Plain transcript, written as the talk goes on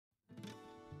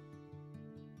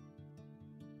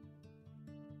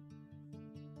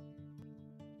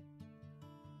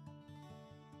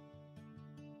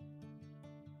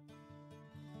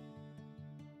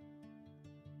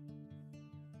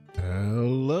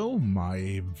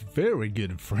my very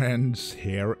good friends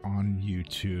here on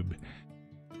YouTube.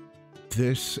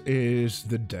 This is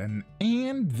The Den,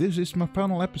 and this is my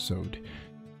final episode.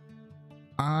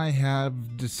 I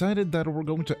have decided that we're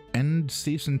going to end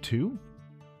Season 2,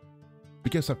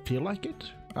 because I feel like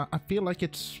it. I feel like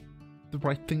it's the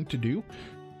right thing to do.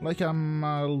 Like, I'm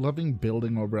loving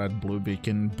building over at Blue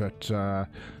Beacon, but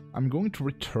I'm going to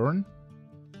return.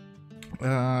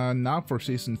 Now for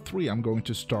Season 3, I'm going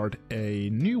to start a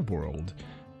new world.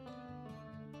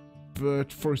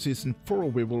 But for Season 4,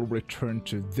 we will return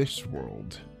to this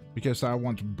world. Because I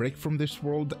want to break from this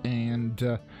world,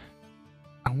 and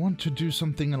I want to do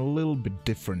something a little bit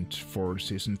different for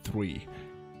Season 3.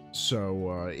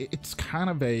 So, it's kind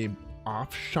of a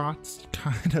off-shots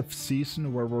kind of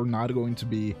season where we're not going to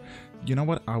be... You know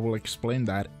what? I will explain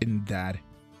that in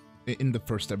the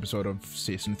first episode of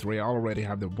Season 3. I already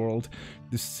have the world.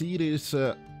 The seed is,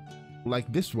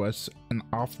 like this was, an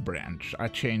off-branch. I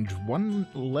changed one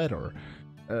letter.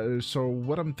 So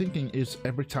what I'm thinking is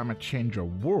every time I change a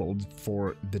world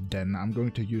for the Den, I'm going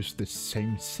to use the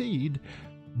same seed,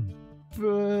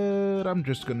 but I'm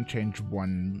just going to change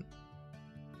one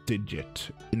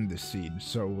digit in the seed.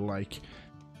 So, like,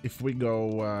 if we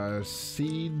go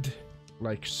seed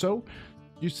like so,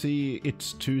 you see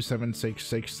it's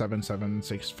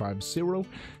 276677650.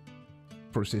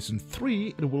 For Season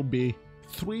 3, it will be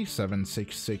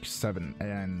 37667,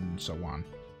 and so on.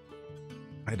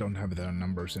 I don't have the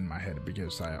numbers in my head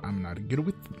because I'm not good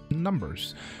with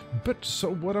numbers. But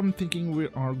so what I'm thinking we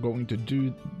are going to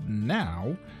do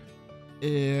now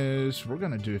is we're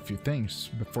gonna do a few things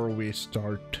before we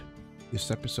start this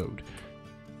episode.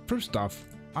 First off,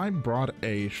 I brought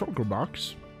a shulker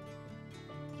box,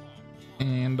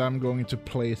 and I'm going to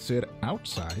place it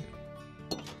outside.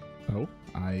 Oh,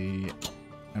 I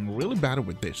am really bad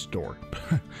with this door.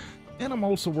 And I'm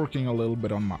also working a little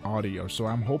bit on my audio, so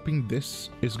I'm hoping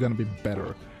this is gonna be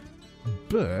better.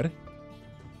 But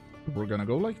we're gonna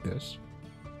go like this.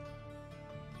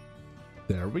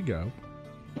 There we go.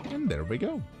 And there we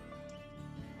go.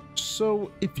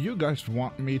 So if you guys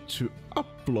want me to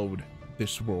upload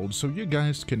this world so you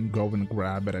guys can go and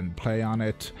grab it and play on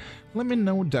it, let me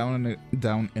know down in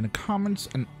the comments,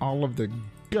 and all of the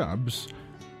gubs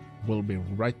will be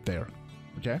right there.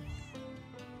 Okay?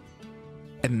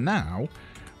 And now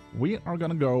we are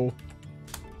gonna go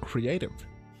creative,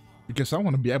 because I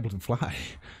want to be able to fly.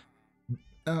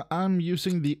 I'm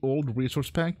using the old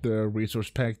resource pack, the resource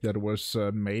pack that was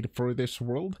made for this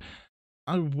world.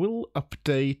 I will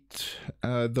update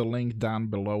the link down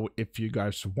below if you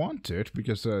guys want it,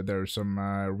 because there's some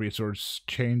resource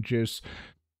changes.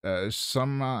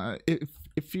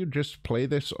 If you just play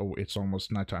this, oh, it's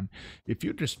almost nighttime. If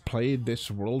you just play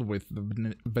this world with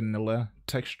the vanilla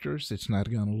textures, it's not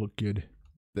gonna look good.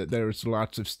 There's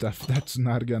lots of stuff that's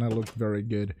not gonna look very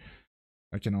good.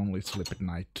 I can only sleep at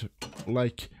night.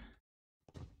 Like,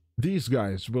 these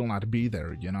guys will not be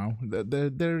there, you know?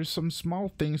 There's some small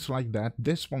things like that.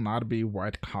 This will not be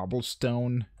white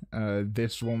cobblestone.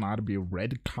 This will not be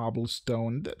red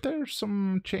cobblestone. There's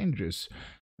some changes.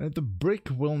 The brick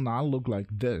will not look like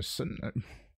this. And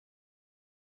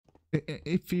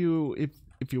if you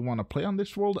want to play on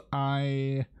this world,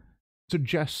 I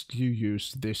suggest you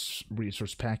use this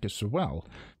resource pack as well.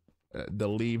 The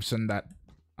leaves and that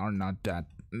are not that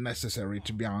necessary,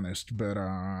 to be honest, but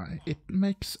it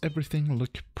makes everything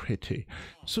look pretty.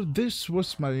 So this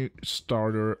was my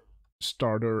starter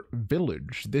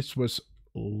village. This was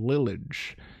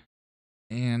Lillage,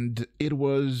 and it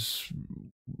was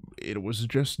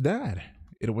just that.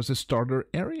 It was a starter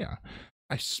area.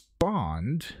 I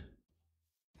spawned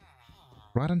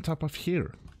right on top of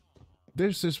here.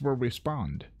 This is where we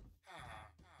spawned,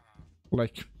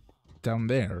 like down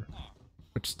there,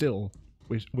 but still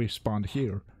we spawned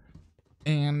here.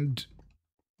 And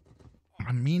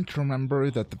I mean to remember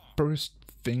that the first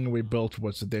thing we built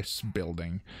was this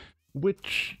building,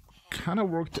 which kind of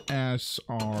worked as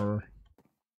our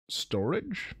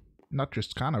storage. Not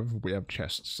just kind of. We have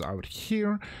chests out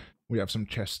here, we have some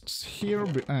chests here,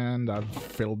 and I've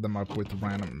filled them up with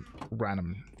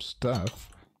random stuff.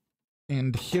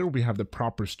 And here we have the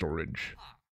proper storage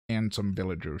and some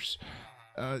villagers.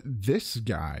 This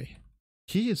guy,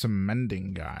 he is a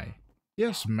mending guy. He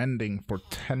has mending for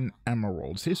 10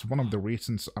 emeralds. He's one of the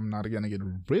reasons I'm not gonna get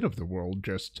rid of the world,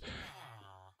 just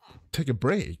take a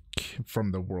break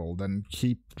from the world and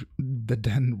keep the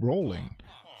Den rolling.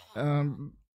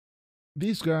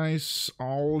 These guys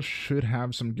all should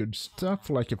have some good stuff,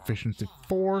 like efficiency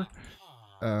 4,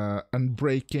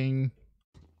 unbreaking.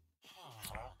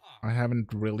 I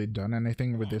haven't really done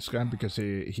anything with this guy because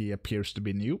he appears to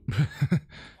be new.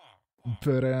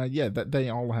 But yeah, they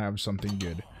all have something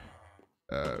good.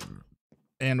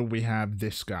 And we have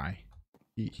this guy.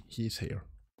 He's here.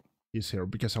 He's here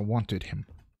because I wanted him.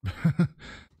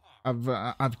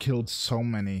 I've killed so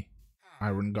many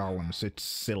iron golems. It's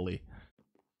silly.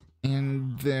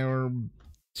 And their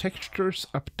textures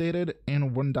updated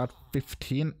in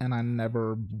 1.15, and I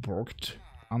never worked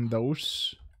on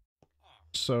those.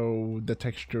 So the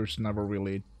textures never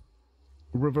really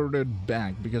reverted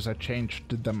back because I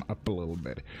changed them up a little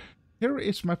bit. Here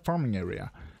is my farming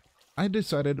area. I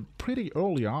decided pretty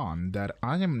early on that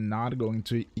I am not going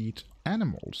to eat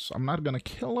animals. I'm not gonna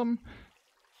kill them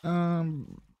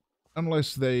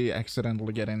unless they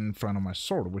accidentally get in front of my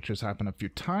sword, which has happened a few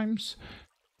times.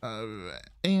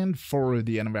 And for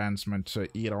the advancement to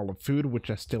eat all the food, which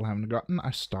I still haven't gotten,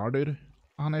 I started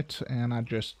on it and I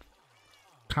just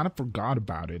kind of forgot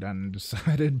about it and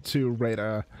decided to raid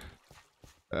a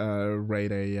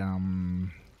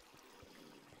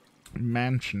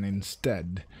mansion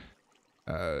instead.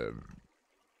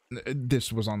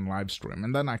 This was on live stream,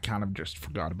 and then I kind of just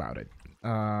forgot about it.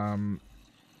 And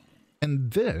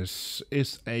this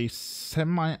is a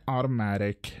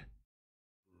semi-automatic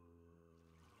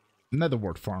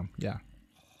netherwort farm. Yeah.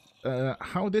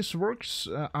 How this works,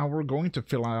 we're going to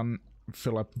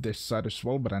fill up this side as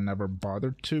well, but I never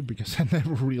bothered to because I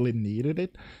never really needed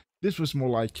it. This was more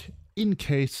like in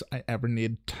case I ever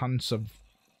need tons of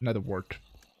netherwort,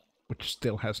 which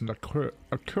still hasn't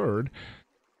occurred,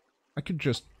 I could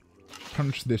just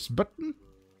punch this button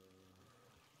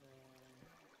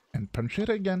and punch it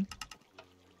again,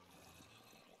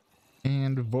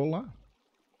 and voila,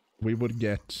 we would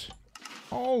get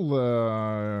all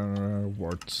the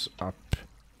warts up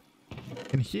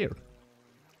in here.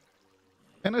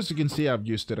 And as you can see, I've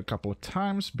used it a couple of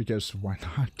times because why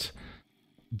not?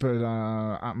 But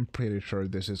I'm pretty sure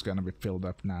this is gonna be filled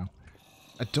up now.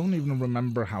 I don't even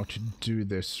remember how to do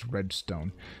this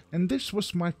redstone. And this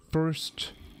was my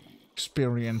first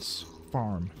experience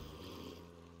farm.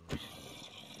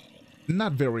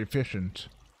 Not very efficient.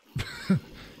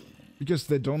 Because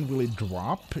they don't really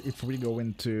drop if we go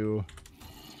into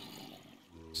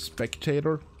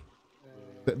spectator.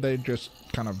 They just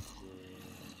kind of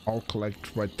all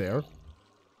collect right there.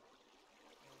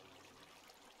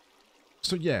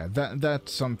 So yeah,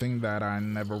 that's something that I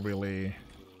never really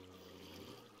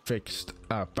fixed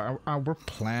up. I were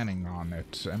planning on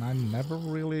it, and I never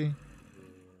really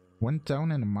went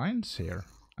down in the mines here.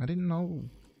 I didn't know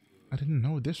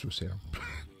this was here.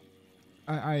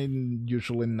 I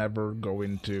usually never go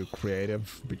into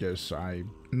creative because I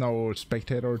know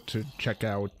spectator to check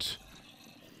out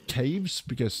caves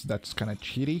because that's kind of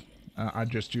cheaty. I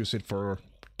just use it for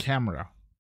camera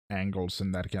angles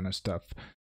and that kind of stuff.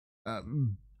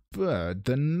 But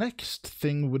the next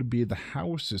thing would be the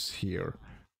houses here.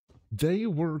 They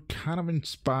were kind of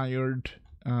inspired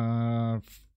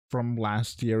from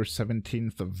last year,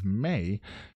 17th of May,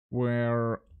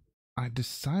 where I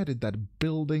decided that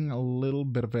building a little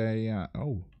bit of a...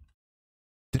 oh,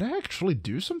 did I actually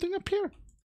do something up here?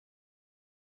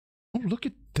 Oh, look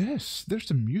at this. There's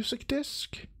a music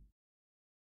disc.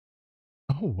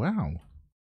 Oh, wow.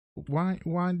 Why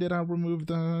did I remove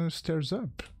the stairs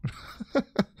up?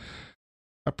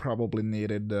 I probably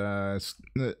needed...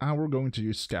 we're going to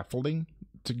use scaffolding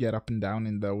to get up and down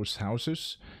in those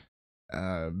houses.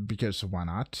 Because why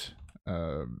not?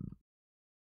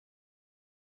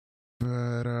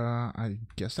 But I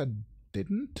guess I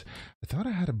didn't. I thought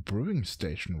I had a brewing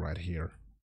station right here.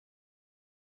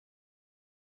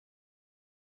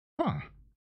 Huh.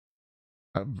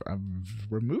 I've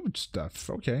removed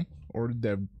stuff. Okay. Or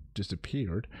they've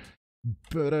disappeared.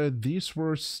 But these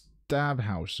were stab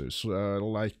houses.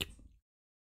 Like,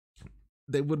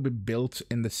 they would be built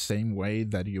in the same way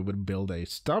that you would build a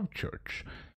stab church.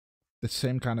 The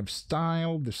same kind of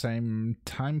style, the same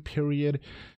time period.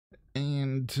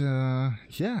 And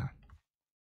yeah,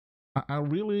 I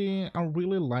really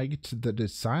liked the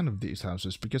design of these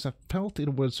houses because I felt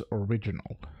it was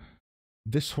original.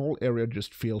 This whole area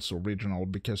just feels original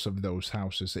because of those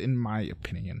houses, in my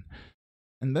opinion.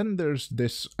 And then there's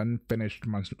this unfinished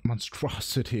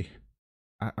monstrosity.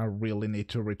 I really need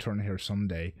to return here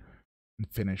someday and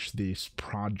finish these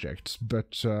projects.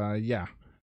 But yeah,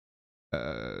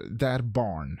 that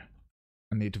barn.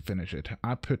 I need to finish it.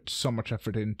 I put so much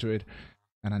effort into it,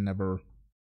 and I never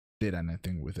did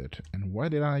anything with it. And why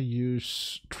did I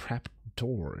use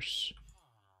trapdoors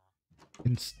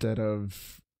instead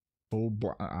of full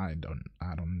block? I don't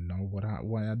know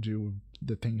why I do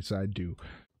the things I do.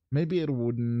 Maybe it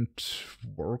wouldn't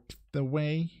work the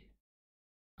way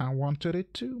I wanted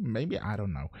it to. Maybe, I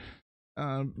don't know.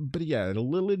 But yeah, the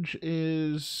village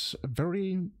is a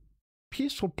very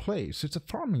peaceful place. It's a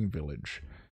farming village.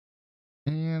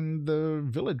 And the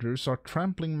villagers are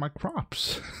trampling my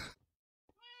crops.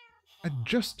 I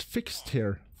just fixed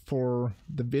here for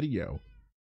the video.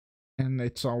 And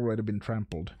it's already been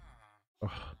trampled.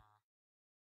 Ugh.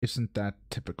 Isn't that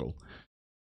typical?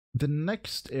 The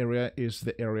next area is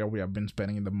the area we have been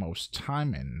spending the most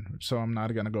time in, so I'm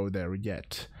not gonna go there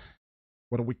yet.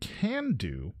 What we can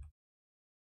do...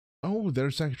 Oh,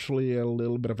 there's actually a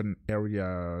little bit of an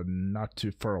area not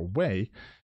too far away.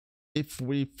 If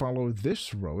we follow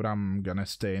this road, I'm gonna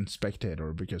stay in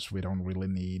spectator, because we don't really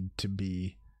need to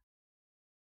be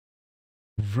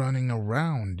running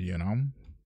around, you know?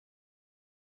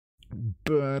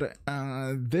 But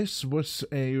this was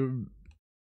a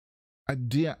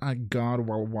idea I got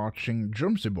while watching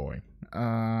Jersey Boy.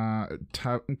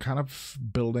 Kind of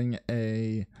building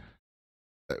a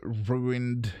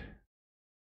ruined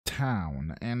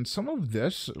town. And some of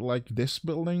this, like this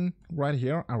building right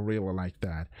here, I really like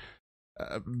that.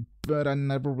 But I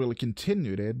never really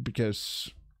continued it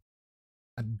because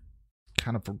I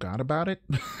kind of forgot about it.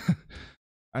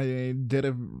 I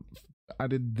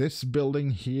did this building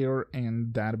here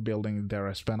and that building there.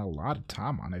 I spent a lot of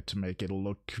time on it to make it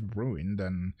look ruined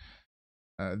and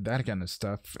that kind of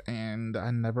stuff, and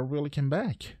I never really came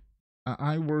back.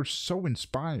 I was so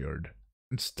inspired,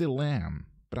 and still am,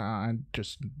 but I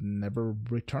just never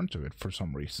returned to it for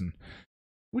some reason,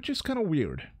 which is kind of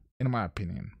weird, in my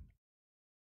opinion.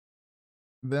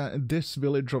 This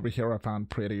village over here I found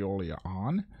pretty early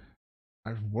on.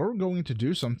 I were going to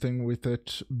do something with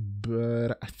it,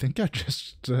 but I think I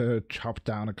just chopped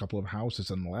down a couple of houses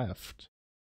and left.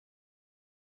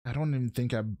 I don't even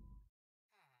think I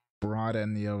brought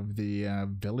any of the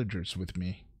villagers with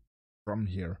me from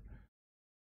here.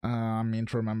 I mean,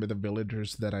 to remember, the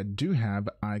villagers that I do have,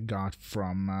 I got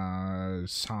from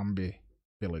zombie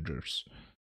villagers.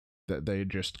 That they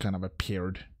just kind of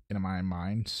appeared in my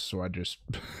mind, so I just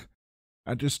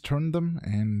I just turned them,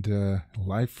 and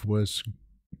life was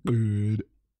good,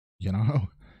 you know?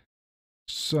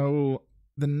 So,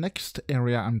 the next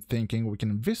area I'm thinking we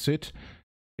can visit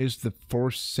is the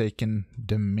Forsaken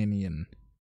Dominion.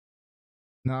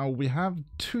 Now, we have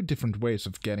two different ways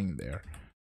of getting there.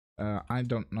 I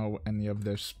don't know any of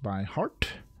this by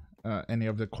heart, any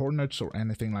of the coordinates or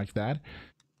anything like that.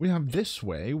 We have this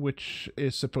way, which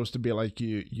is supposed to be like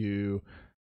you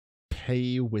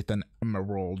pay with an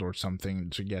emerald or something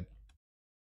to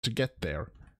get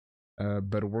there,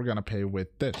 but we're gonna pay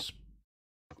with this,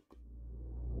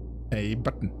 a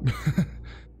button.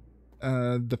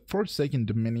 The Forsaken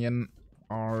Dominion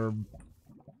are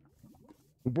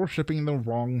worshipping the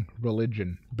wrong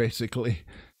religion, basically.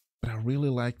 But I really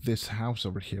like this house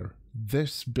over here.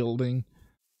 This building,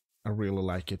 I really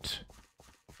like it.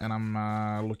 And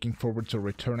I'm looking forward to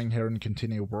returning here and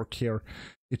continue work here.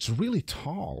 It's really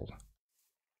tall.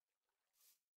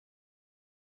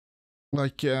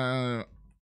 Like,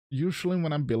 usually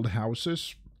when I build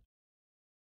houses,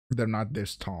 they're not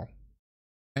this tall.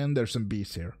 And there's some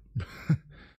bees here.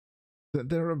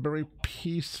 They're a very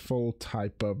peaceful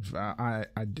type of... I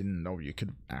didn't know you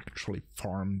could actually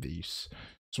farm these.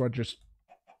 So I just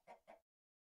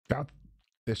got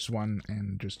this one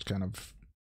and just kind of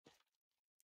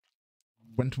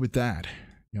went with that.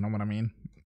 You know what I mean?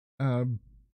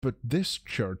 But this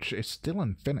church is still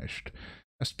unfinished.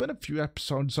 I spent a few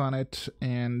episodes on it,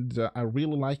 and I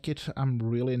really like it. I'm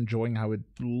really enjoying how it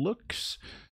looks,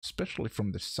 especially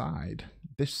from the side.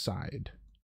 This side.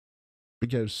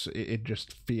 Because it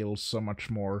just feels so much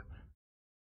more...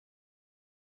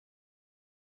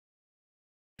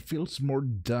 It feels more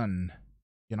done.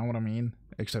 You know what I mean?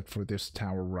 Except for this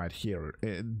tower right here.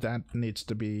 That needs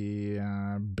to be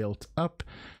built up.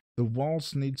 The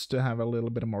walls needs to have a little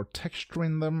bit more texture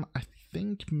in them. I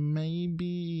think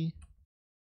maybe...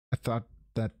 I thought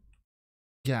that...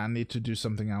 Yeah, I need to do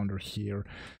something under here.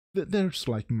 There's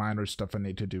like minor stuff I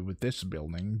need to do with this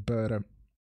building, but...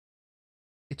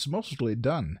 it's mostly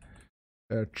done.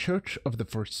 Church of the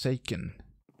Forsaken.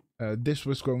 This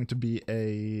was going to be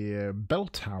a bell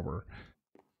tower,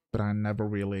 but I never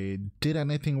really did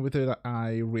anything with it.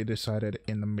 I redecided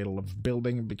in the middle of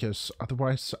building because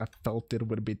otherwise I felt it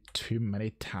would be too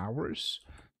many towers.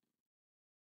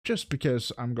 Just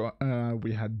because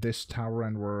we had this tower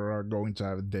and we're going to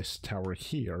have this tower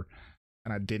here,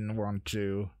 and I didn't want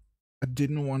to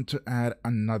add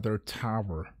another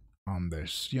tower on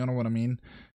this. You know what I mean?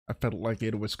 I felt like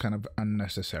it was kind of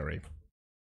unnecessary.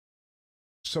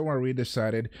 So I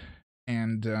redecided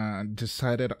and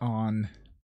decided on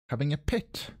having a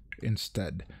pit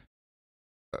instead.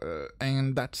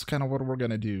 And that's kind of what we're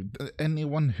gonna do.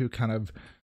 Anyone who kind of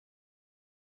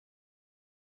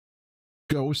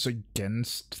goes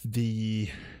against the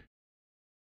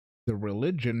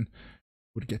religion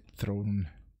would get thrown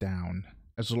down,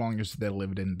 as long as they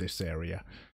lived in this area.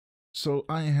 So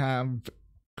I have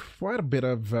quite a bit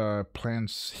of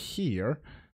plans here,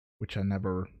 which I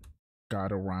never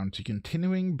got around to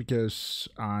continuing because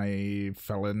I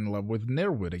fell in love with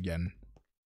Nerwood again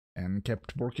and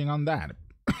kept working on that.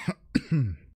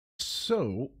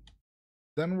 So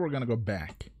then we're gonna go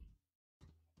back.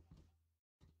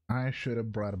 I should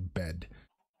have brought a bed,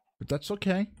 but that's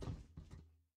okay.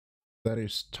 That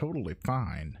is totally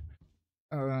fine.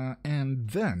 And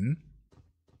then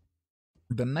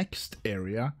the next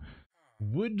area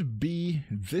would be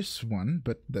this one,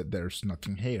 but there's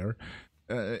nothing here.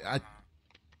 I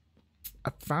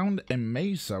found a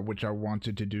mesa which I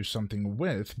wanted to do something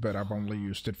with, but I've only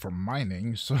used it for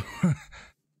mining, so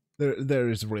there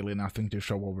is really nothing to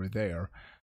show over there.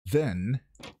 Then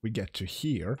we get to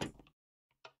here,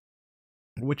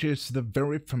 which is the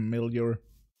very familiar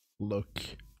look.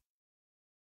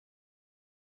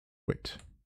 Wait.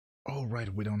 Oh,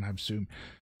 right, we don't have zoom.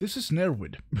 This is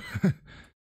Nerwood.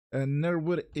 And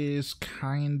Nerwood is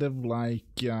kind of like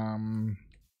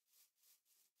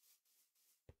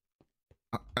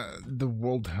the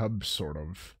world hub, sort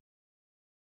of.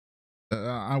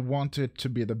 I want it to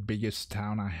be the biggest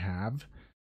town I have,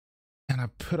 and I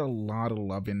put a lot of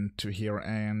love into here,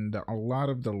 and a lot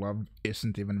of the love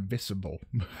isn't even visible.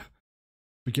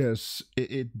 Because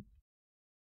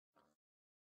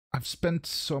I've spent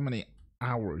so many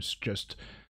hours just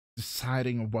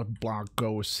deciding what block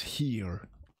goes here,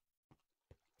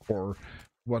 or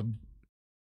what,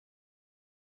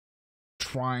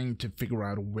 trying to figure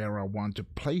out where I want to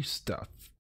place stuff.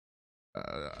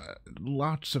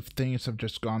 Lots of things have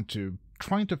just gone to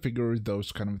trying to figure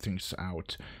those kind of things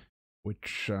out,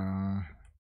 which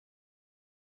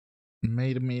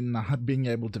made me not being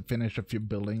able to finish a few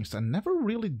buildings. I never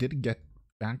really did get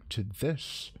back to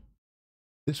this.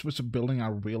 This was a building I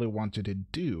really wanted to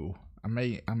do. I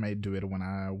may do it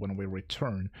when we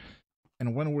return.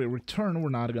 And when we return, we're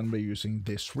not going to be using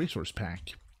this resource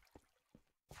pack.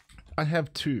 I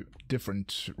have two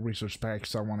different resource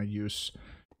packs I want to use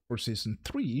for Season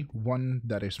 3. One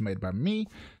that is made by me,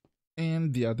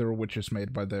 and the other which is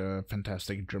made by the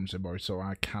fantastic Germsy Boy. So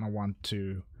I kind of want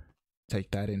to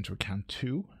take that into account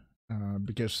too.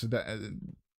 Because the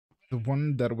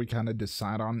one that we kind of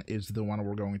decide on is the one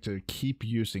we're going to keep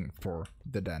using for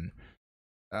the den.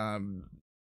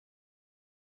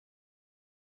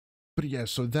 But yeah,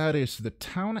 so that is the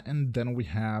town, and then we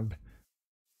have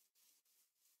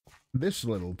this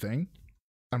little thing.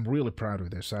 I'm really proud of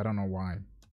this. I don't know why.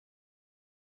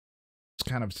 It's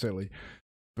kind of silly,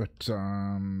 but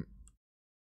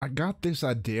I got this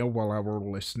idea while I was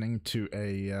listening to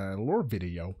a lore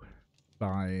video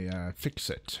by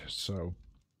Fix-It. So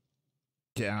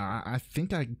yeah, I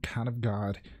think I kind of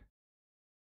got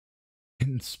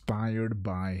inspired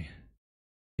by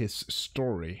his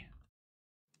story.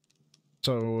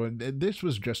 So this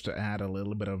was just to add a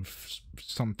little bit of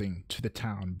something to the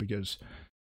town, because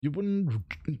you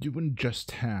wouldn't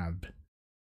just have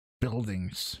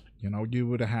buildings, you know. You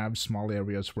would have small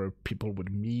areas where people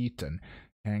would meet and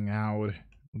hang out,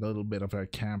 a little bit of a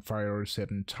campfire, sit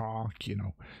and talk, you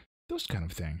know, those kind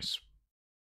of things.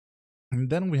 And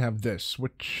then we have this,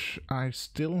 which I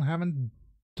still haven't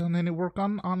done any work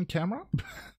on camera.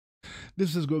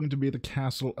 This is going to be the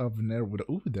castle of Nerwood.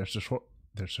 Ooh, there's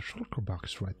a shulker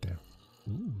box right there.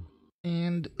 Ooh.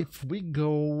 And if we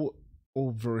go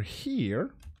over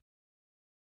here,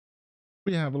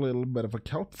 we have a little bit of a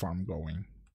kelp farm going,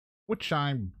 which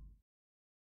I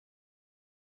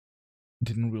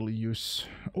didn't really use.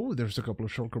 Oh, there's a couple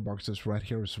of shulker boxes right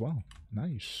here as well.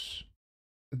 Nice.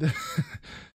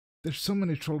 There's so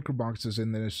many shulker boxes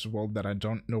in this world that I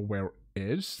don't know where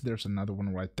is. There's another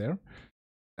one right there.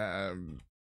 We're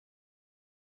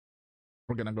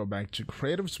gonna go back to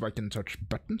creative so I can touch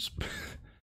buttons.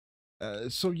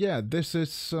 So yeah, this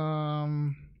is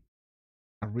I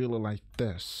really like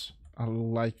this. I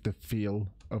like the feel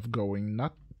of going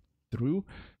not through,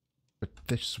 but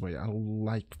this way. I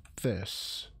like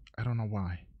this. I don't know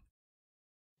why.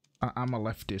 I'm a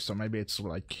lefty, so maybe it's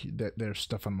like there's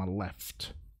stuff on my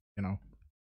left, you know.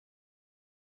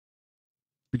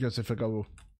 Because if I go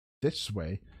this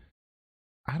way,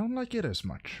 I don't like it as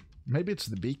much. Maybe it's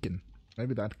the beacon.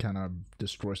 Maybe that kind of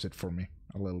destroys it for me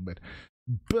a little bit.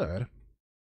 But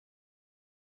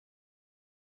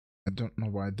I don't know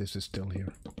why this is still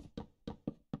here.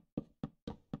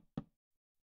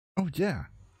 Oh, yeah.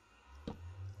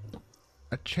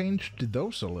 I changed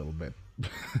those a little bit.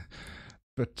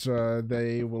 But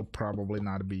they will probably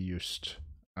not be used.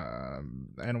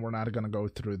 And we're not gonna go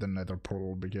through the nether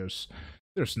portal because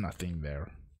there's nothing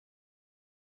there.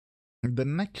 The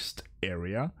next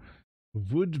area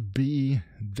would be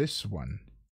this one.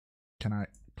 Can I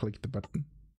click the button?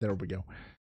 There we go.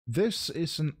 This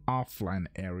is an offline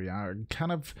area. I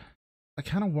kind of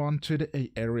wanted an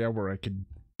area where I could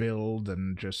build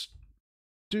and just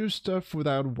do stuff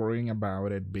without worrying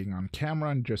about it being on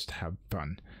camera and just have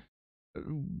fun.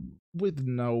 With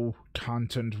no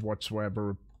content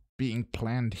whatsoever being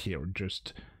planned here,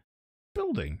 just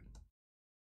building.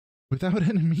 Without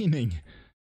any meaning.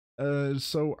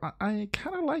 So I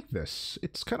kind of like this.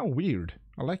 It's kind of weird.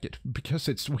 I like it because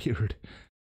it's weird.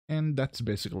 And that's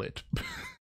basically it.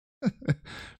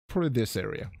 For this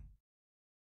area.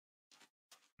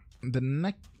 The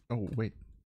next... Oh, wait.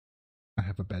 I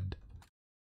have a bed.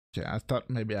 Yeah, I thought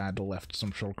maybe I had left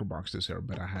some shulker boxes here,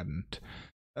 but I hadn't.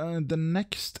 The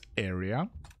next area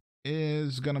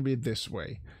is gonna be this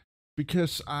way.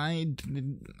 Because I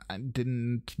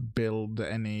didn't build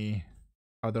any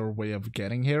other way of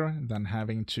getting here than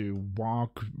having to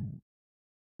walk,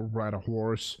 ride a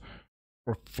horse,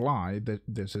 or fly.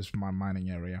 This is my mining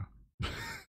area.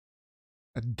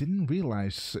 I didn't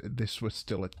realize this was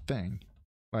still a thing.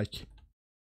 Like,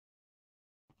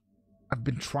 I've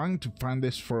been trying to find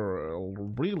this for a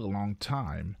really long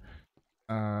time.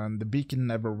 The beacon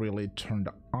never really turned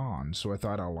on, so I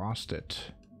thought I lost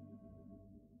it.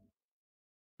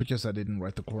 Because I didn't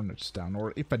write the coordinates down,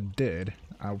 or if I did,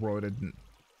 I wrote it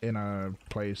in a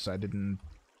place I didn't...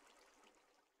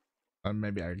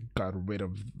 maybe I got rid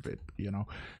of it, you know?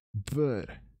 But,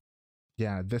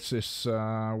 yeah, this is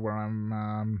where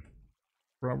I'm...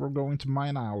 where we're going to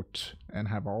mine out and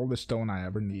have all the stone I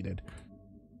ever needed.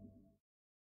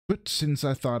 But since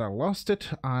I thought I lost it,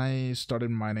 I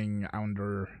started mining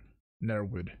under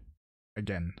Netherwood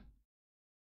again.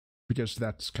 Because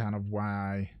that's kind of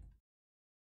why...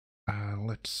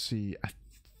 let's see, I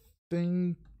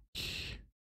think...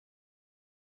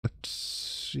 Let's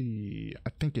see, I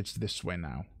think it's this way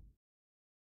now.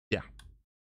 Yeah.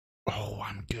 Oh,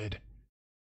 I'm good.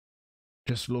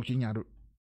 Just looking at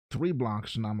 3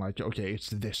 blocks and I'm like, okay, it's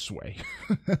this way.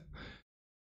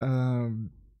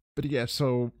 But yeah,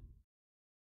 so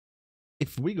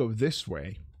if we go this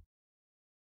way,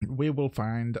 we will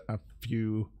find a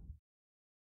few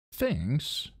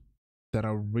things that I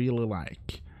really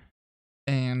like.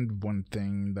 And one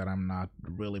thing that I'm not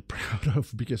really proud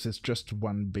of because it's just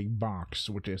one big box,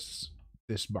 which is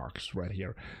this box right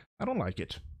here. I don't like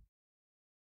it.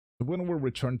 When we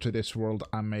return to this world,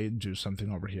 I may do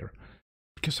something over here.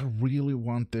 Because I really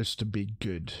want this to be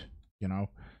good, you know?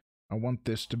 I want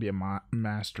this to be a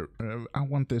I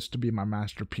want this to be my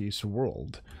masterpiece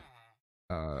world.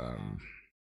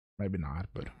 Maybe not,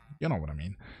 but you know what I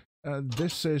mean.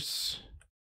 This is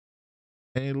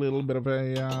a little bit of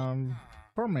a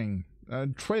farming,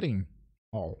 trading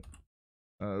hall,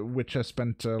 which I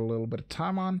spent a little bit of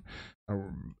time on.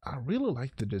 I really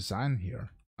like the design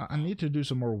here. I need to do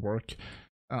some more work.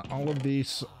 All of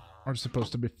these are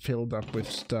supposed to be filled up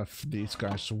with stuff these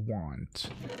guys want.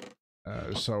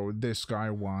 So this guy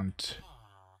wants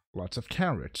lots of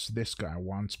carrots, this guy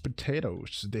wants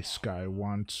potatoes, this guy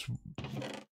wants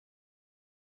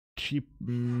cheap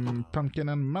pumpkin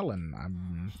and melon,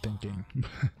 I'm thinking.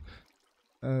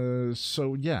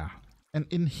 So yeah, and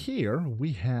in here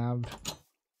we have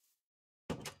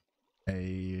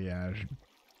a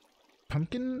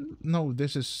pumpkin? No,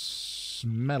 this is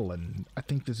melon. I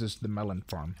think this is the melon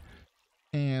farm.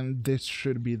 And this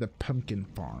should be the pumpkin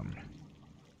farm.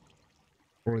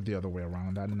 Or the other way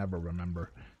around, I never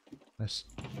remember.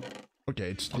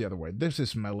 Okay, it's the other way. This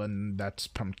is melon, that's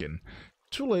pumpkin.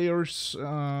 2 layers,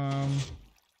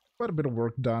 quite a bit of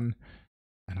work done,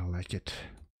 and I like it.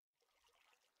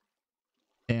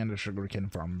 And a sugarcane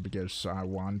farm, because I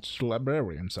want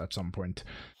librarians at some point.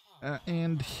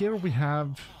 And here we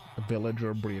have a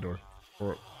villager breeder,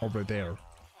 or over there.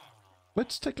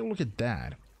 Let's take a look at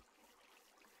that.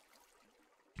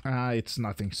 It's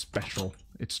nothing special.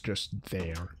 It's just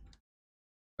there.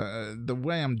 The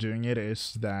way I'm doing it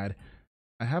is that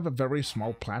I have a very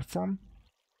small platform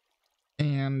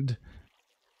and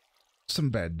some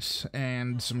beds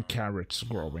and some carrots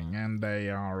growing, and they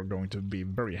are going to be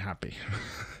very happy.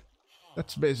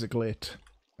 That's basically it.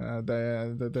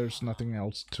 There's nothing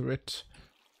else to it.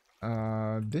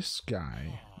 This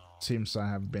guy seems I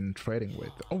have been trading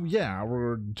with. Oh yeah,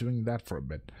 we're doing that for a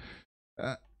bit.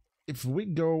 If we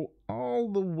go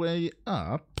all the way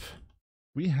up,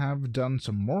 we have done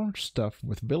some more stuff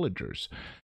with villagers.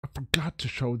 A forgot to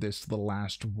show this the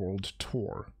last world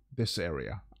tour, this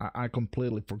area. I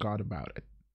completely forgot about it.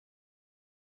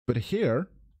 But here,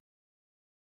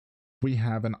 we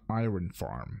have an iron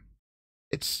farm.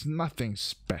 It's nothing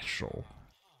special,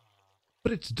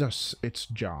 but it does its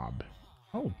job.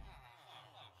 Oh,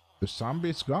 the zombie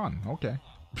is gone. Okay.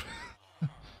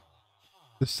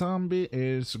 The zombie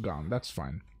is gone. That's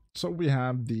fine. So we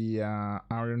have the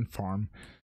iron farm.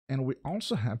 And we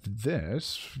also have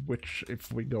this, which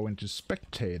if we go into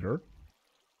spectator,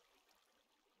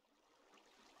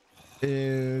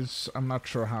 is... I'm not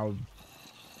sure how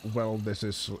well this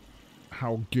is,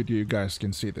 how good you guys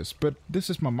can see this, but this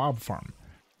is my mob farm.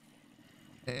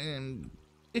 And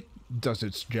it does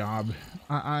its job.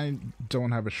 I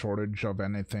don't have a shortage of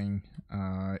anything.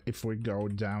 If we go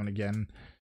down again,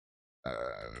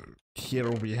 here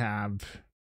we have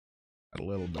a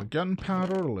little bit of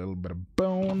gunpowder, a little bit of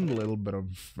bone, a little bit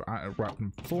of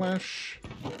rotten flesh,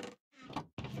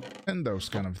 and those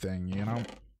kind of thing, you know.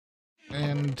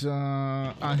 And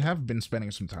I have been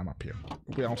spending some time up here.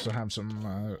 We also have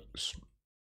some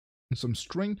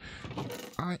string.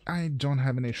 I don't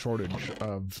have any shortage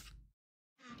of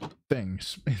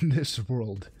things in this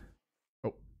world.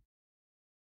 Oh.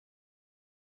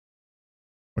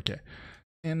 Okay.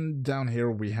 And down here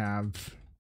we have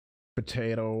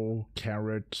potato,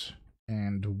 carrot,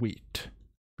 and wheat.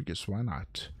 Because why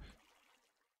not?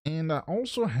 And I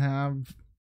also have...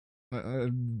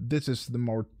 this is the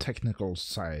more technical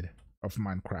side of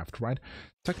Minecraft, right?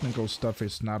 Technical stuff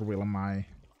is not really my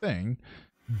thing.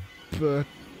 But...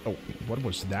 oh, what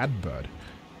was that bird?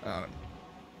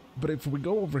 But if we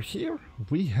go over here,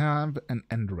 we have an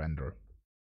end render.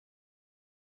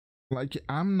 Like,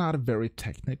 I'm not a very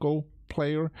technical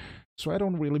player, so I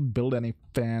don't really build any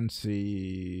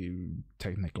fancy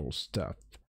technical stuff.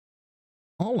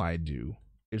 All I do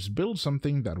is build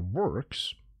something that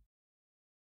works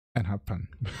and have fun.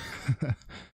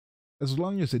 As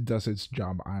long as it does its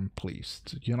job, I'm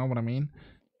pleased. You know what I mean?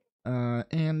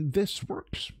 And this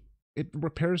works. It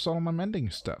repairs all my mending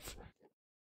stuff.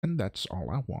 And that's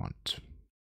all I want.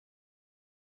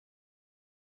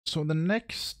 So the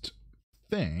next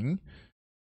thing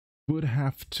would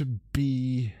have to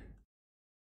be...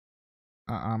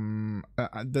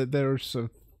 there's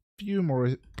a few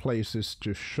more places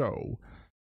to show.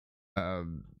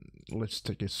 Let's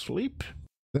take a sleep.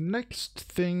 The next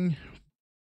thing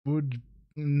would...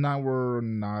 now we're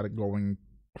not going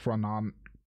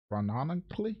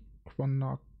chronologically?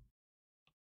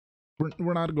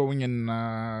 We're not going in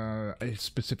a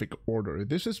specific order.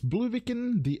 This is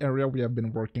Blueviken, the area we have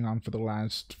been working on for the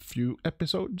last few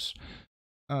episodes.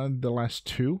 The last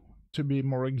two, to be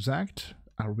more exact.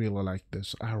 I really like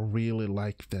this. I really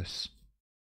like this.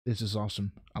 This is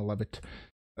awesome. I love it.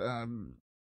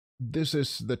 This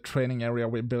is the training area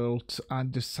we built. I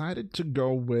decided to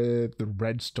go with the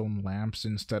redstone lamps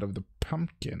instead of the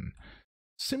pumpkin.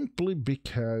 Simply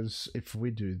because if we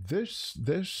do this,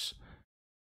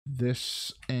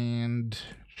 and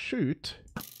shoot,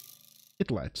 it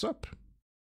lights up.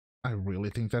 I really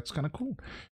think that's kind of cool.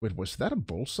 Wait, was that a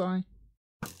bullseye?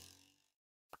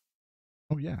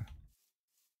 Oh yeah.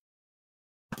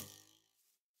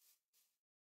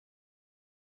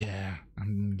 Yeah,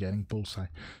 I'm getting bullseye.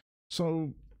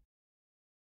 So,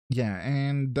 yeah,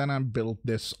 and then I built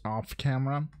this off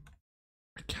camera.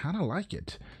 I kind of like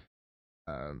it.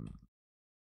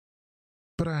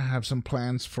 But I have some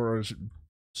plans for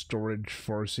storage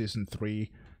for Season 3,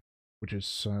 which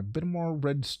is a bit more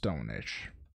redstone-ish.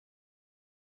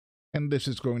 And this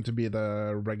is going to be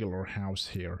the regular house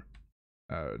here.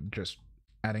 Just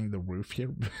adding the roof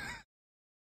here.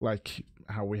 Like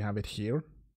how we have it here.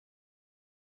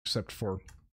 Except for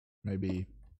maybe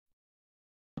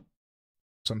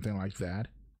something like that.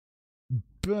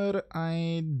 But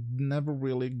I never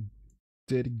really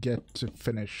did get to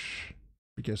finish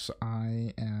because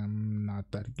I am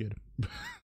not that good.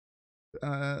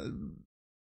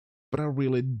 But I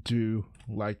really do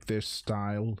like this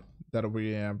style that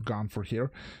we have gone for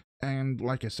here. And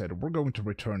like I said, we're going to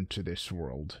return to this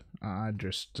world. I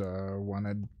just want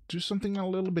to do something a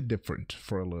little bit different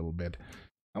for a little bit.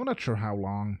 I'm not sure how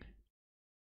long,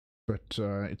 but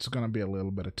it's gonna be a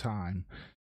little bit of time.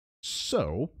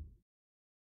 So,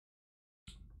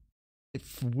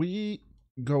 if we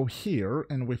go here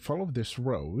and we follow this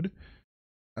road,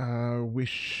 we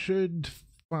should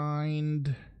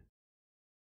find...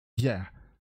 yeah,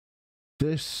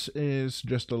 this is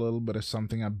just a little bit of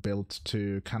something I built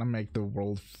to kind of make the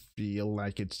world feel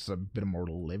like it's a bit more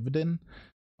lived in.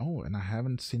 Oh, and I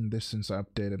haven't seen this since I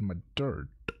updated my dirt.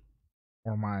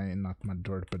 Or my, not my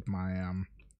dirt, but my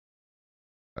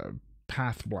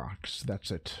path blocks.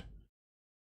 That's it.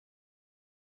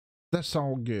 That's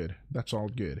all good. That's all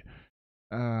good.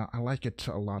 I like it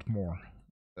a lot more.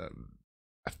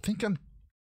 I think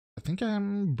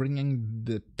I'm bringing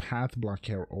the path block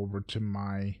here over to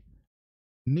my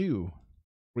new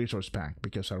resource pack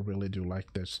because I really do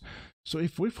like this. So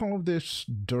if we follow this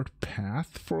dirt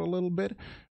path for a little bit,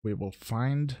 we will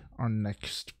find our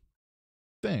next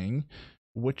thing,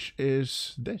 which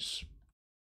is this.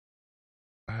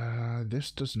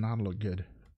 This does not look good.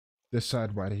 This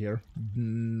side right here,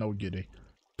 no goodie.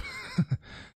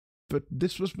 But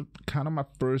this was kind of my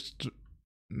first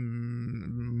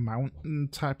mountain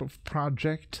type of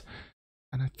project,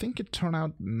 and I think it turned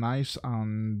out nice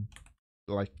on,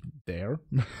 like, there.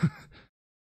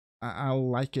 I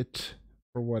like it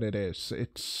for what it is.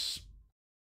 It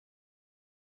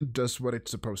does what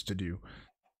it's supposed to do,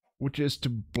 which is to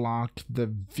block the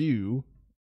view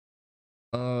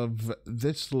of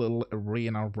this little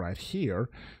arena right here,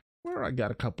 where I got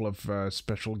a couple of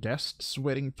special guests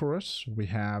waiting for us. We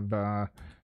have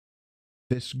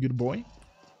this good boy,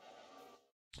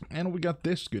 and we got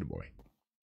this good boy.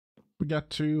 We got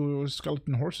 2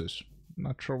 skeleton horses.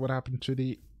 Not sure what happened to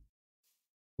the...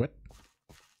 What?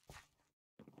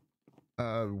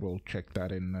 We'll check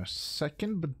that in a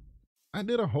second, but I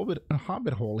did a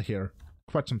hobbit hole here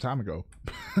quite some time ago.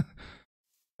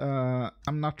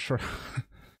 I'm not sure.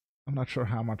 I'm not sure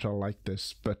how much I like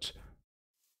this, but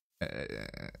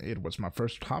it was my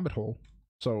first hobbit hole,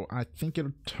 so I think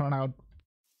it'll turn out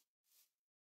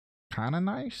kind of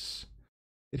nice.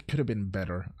 It could have been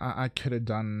better. I could have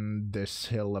done this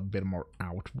hill a bit more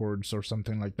outwards or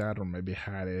something like that, or maybe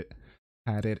had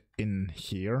it in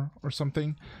here or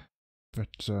something.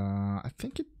 But I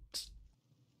think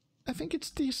it's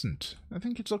decent. I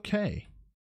think it's okay.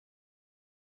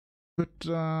 But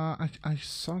I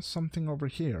saw something over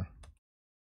here.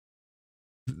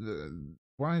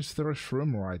 Why is there a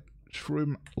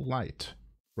shroom light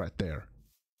right there?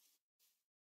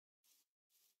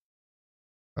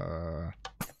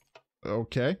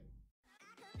 Okay.